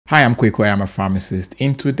Hi, I'm Kweko. I'm a pharmacist.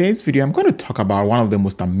 In today's video, I'm going to talk about one of the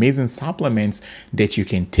most amazing supplements that you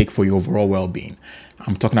can take for your overall well-being.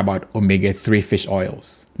 I'm talking about omega-3 fish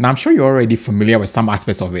oils. Now, I'm sure you're already familiar with some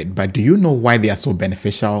aspects of it, but do you know why they are so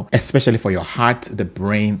beneficial, especially for your heart, the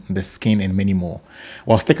brain, the skin, and many more?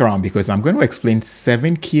 Well, stick around because I'm going to explain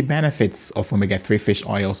 7 key benefits of omega-3 fish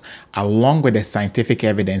oils along with the scientific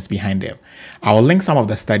evidence behind them. I'll link some of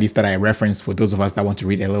the studies that I referenced for those of us that want to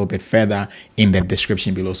read a little bit further in the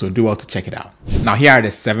description below, so do well to check it out. Now, here are the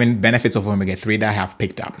 7 benefits of omega-3 that I have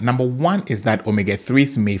picked up. Number 1 is that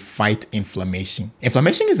omega-3s may fight inflammation.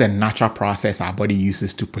 Inflammation is a natural process our body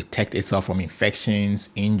uses to protect itself from infections,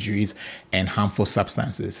 injuries, and harmful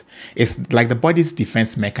substances. It's like the body's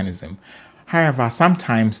defense mechanism. However,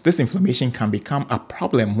 sometimes this inflammation can become a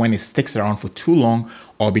problem when it sticks around for too long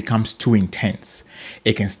or becomes too intense.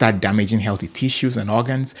 It can start damaging healthy tissues and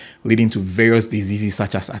organs, leading to various diseases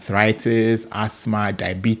such as arthritis, asthma,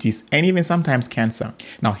 diabetes, and even sometimes cancer.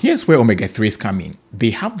 Now, here's where omega-3s come in.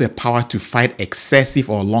 They have the power to fight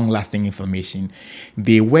excessive or long-lasting inflammation.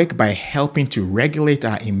 They work by helping to regulate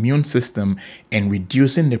our immune system and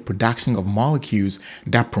reducing the production of molecules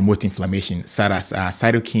that promote inflammation, such as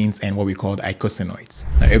cytokines and what we call eicosanoids.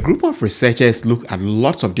 Now, a group of researchers looked at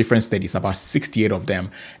lots of different studies, about 68 of them,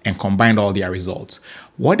 and combined all their results.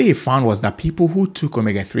 What they found was that people who took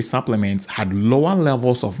omega-3 supplements had lower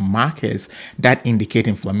levels of markers that indicate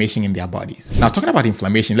inflammation in their bodies. Now, talking about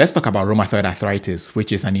inflammation, let's talk about rheumatoid arthritis,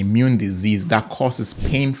 which is an immune disease that causes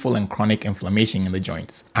painful and chronic inflammation in the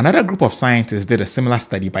joints. Another group of scientists did a similar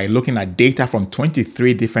study by looking at data from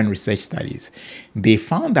 23 different research studies. They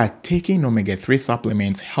found that taking omega-3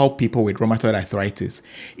 supplements helped people with rheumatoid arthritis.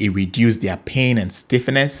 It reduced their pain and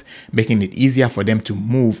stiffness, making it easier for them to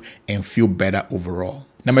move and feel better overall.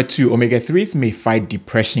 Number 2, omega-3s may fight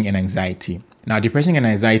depression and anxiety. Now, depression and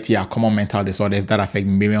anxiety are common mental disorders that affect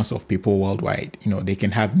millions of people worldwide. They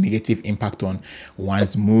can have negative impact on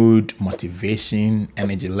one's mood, motivation,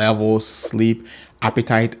 energy levels, sleep,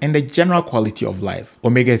 appetite, and the general quality of life.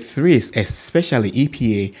 Omega-3s, especially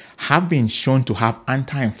EPA, have been shown to have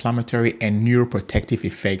anti-inflammatory and neuroprotective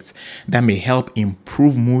effects that may help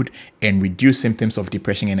improve mood and reduce symptoms of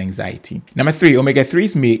depression and anxiety. Number 3,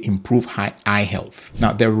 omega-3s may improve eye health.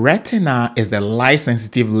 Now, the retina is the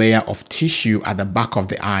light-sensitive layer of tissue at the back of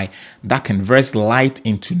the eye that converts light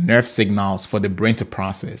into nerve signals for the brain to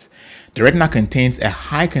process. The retina contains a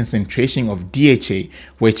high concentration of DHA,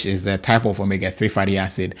 which is a type of omega-3 fatty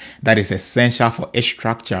acid that is essential for its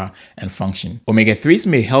structure and function. Omega-3s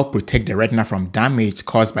may help protect the retina from damage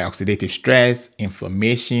caused by oxidative stress,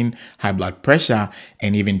 inflammation, high blood pressure,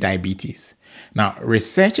 and even diabetes. Now,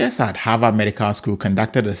 researchers at Harvard Medical School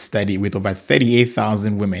conducted a study with over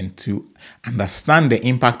 38,000 women to understand the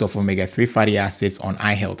impact of omega-3 fatty acids on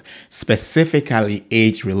eye health, specifically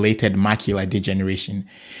age-related macular degeneration.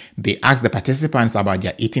 They asked the participants about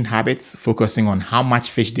their eating habits, focusing on how much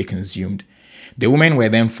fish they consumed. The women were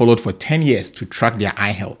then followed for 10 years to track their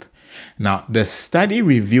eye health. Now, the study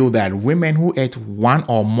revealed that women who ate 1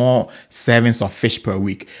 or more servings of fish per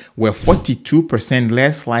week were 42%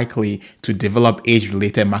 less likely to develop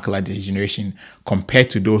age-related macular degeneration compared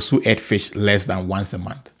to those who ate fish less than once a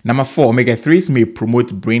month. Number 4, omega-3s may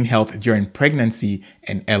promote brain health during pregnancy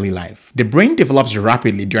and early life. The brain develops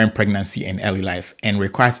rapidly during pregnancy and early life and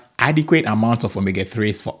requires adequate amounts of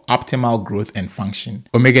omega-3s for optimal growth and function.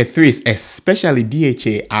 Omega-3s, especially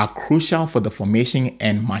DHA, are crucial for the formation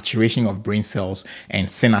and maturation of brain cells and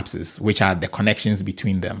synapses, which are the connections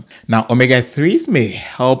between them. Now, omega-3s may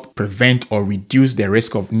help prevent or reduce the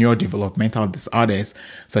risk of neurodevelopmental disorders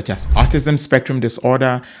such as autism spectrum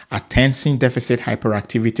disorder, attention deficit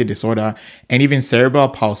hyperactivity disorder, and even cerebral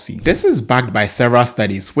palsy. This is backed by several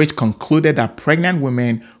studies which concluded that pregnant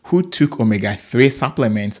women who took omega-3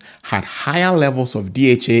 supplements had higher levels of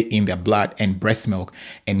DHA in their blood and breast milk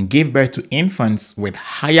and gave birth to infants with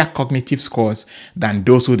higher cognitive scores than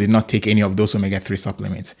those who did not take any of those omega-3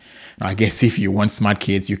 supplements. Now, I guess if you want smart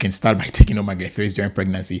kids, you can start by taking omega-3s during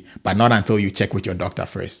pregnancy, but not until you check with your doctor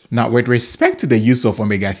first. Now, with respect to the use of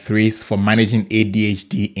omega-3s for managing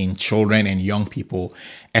ADHD in children and young people,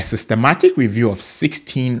 a systematic review of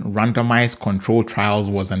 16 randomized controlled trials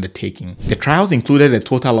was undertaken. The trials included a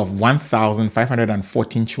total of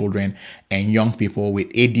 1,514 children and young people with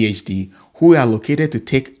ADHD who were allocated to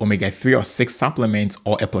take omega-3 or 6 supplements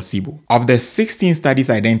or a placebo. Of the 16 studies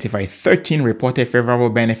identified, 13 reported favorable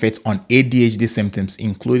benefits on ADHD symptoms,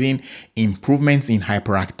 including improvements in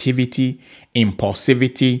hyperactivity,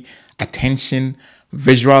 impulsivity, attention,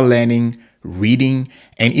 visual learning, reading,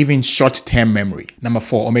 and even short-term memory. Number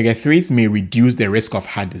 4, omega-3s may reduce the risk of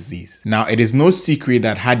heart disease. Now, it is no secret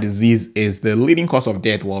that heart disease is the leading cause of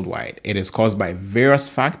death worldwide. It is caused by various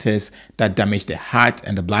factors that damage the heart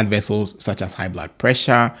and the blood vessels, such as high blood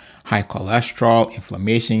pressure, high cholesterol,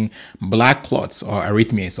 inflammation, blood clots, or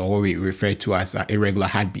arrhythmias, or what we refer to as irregular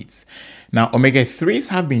heartbeats. Now, omega-3s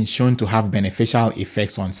have been shown to have beneficial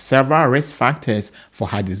effects on several risk factors for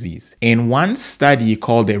heart disease. In one study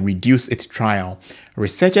called the Reduce It trial,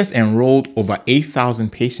 researchers enrolled over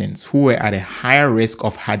 8,000 patients who were at a higher risk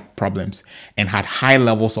of heart problems and had high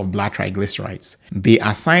levels of blood triglycerides. They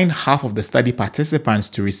assigned half of the study participants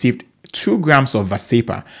to receive 2 grams of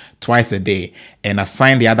Vascepa twice a day and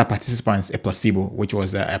assigned the other participants a placebo, which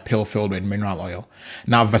was a pill filled with mineral oil.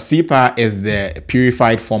 Now, Vascepa is the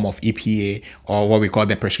purified form of EPA, or what we call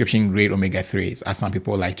the prescription grade omega-3s, as some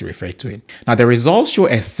people like to refer to it. Now, the results show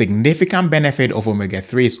a significant benefit of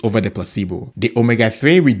omega-3s over the placebo. The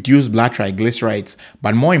omega-3 reduced blood triglycerides,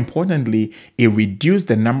 but more importantly, it reduced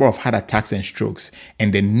the number of heart attacks and strokes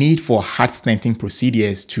and the need for heart stenting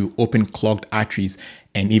procedures to open clogged arteries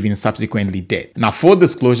and even subsequently death. Now, full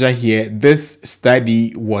disclosure here, this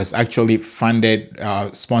study was actually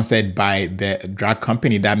sponsored by the drug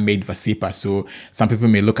company that made Vascepa. So some people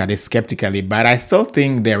may look at it skeptically, but I still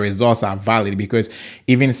think the results are valid because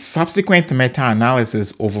even subsequent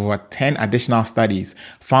meta-analysis of over 10 additional studies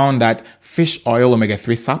found that fish oil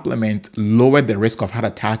omega-3 supplement lowered the risk of heart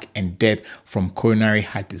attack and death from coronary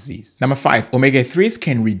heart disease. Number 5, omega-3s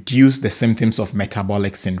can reduce the symptoms of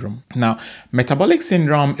metabolic syndrome. Now, metabolic syndrome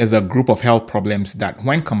is a group of health problems that,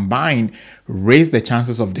 when combined, raise the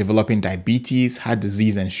chances of developing diabetes, heart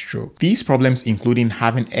disease, and stroke. These problems including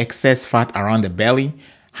having excess fat around the belly,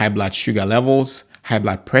 high blood sugar levels, high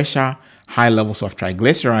blood pressure, high levels of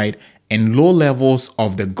triglyceride, and low levels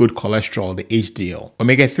of the good cholesterol, the HDL.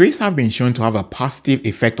 Omega-3s have been shown to have a positive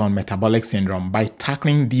effect on metabolic syndrome by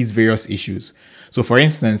tackling these various issues. So for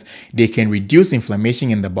instance, they can reduce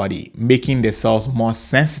inflammation in the body, making the cells more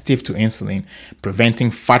sensitive to insulin,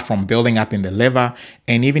 preventing fat from building up in the liver,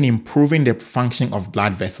 and even improving the function of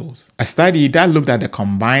blood vessels. A study that looked at the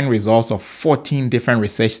combined results of 14 different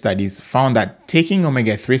research studies found that taking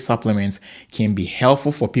omega-3 supplements can be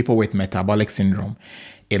helpful for people with metabolic syndrome.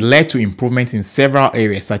 It led to improvements in several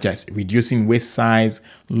areas such as reducing waist size,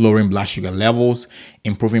 lowering blood sugar levels,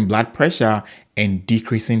 improving blood pressure, and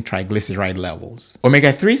decreasing triglyceride levels.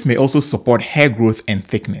 Omega-3s may also support hair growth and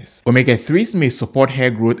thickness. Omega-3s may support hair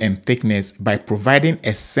growth and thickness by providing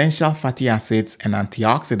essential fatty acids and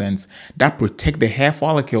antioxidants that protect the hair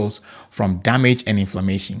follicles from damage and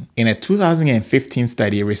inflammation. In a 2015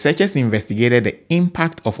 study, researchers investigated the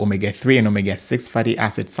impact of omega-3 and omega-6 fatty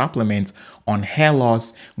acid supplements on hair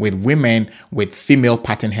loss with women with female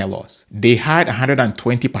pattern hair loss. They had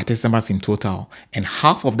 120 participants in total, and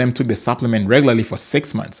half of them took the supplement regularly for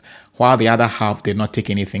 6 months, while the other half did not take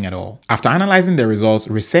anything at all. After analyzing the results,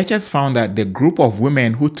 researchers found that the group of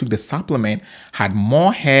women who took the supplement had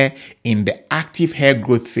more hair in the active hair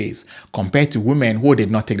growth phase compared to women who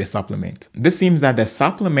did not take the supplement. This seems that the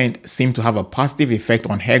supplement seemed to have a positive effect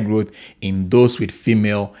on hair growth in those with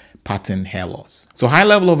female pattern hair loss. So high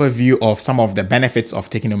level overview of some of the benefits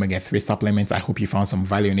of taking omega-3 supplements. I hope you found some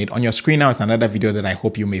value in it. On your screen now is another video that I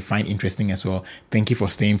hope you may find interesting as well. Thank you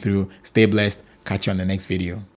for staying through. Stay blessed. Catch you on the next video.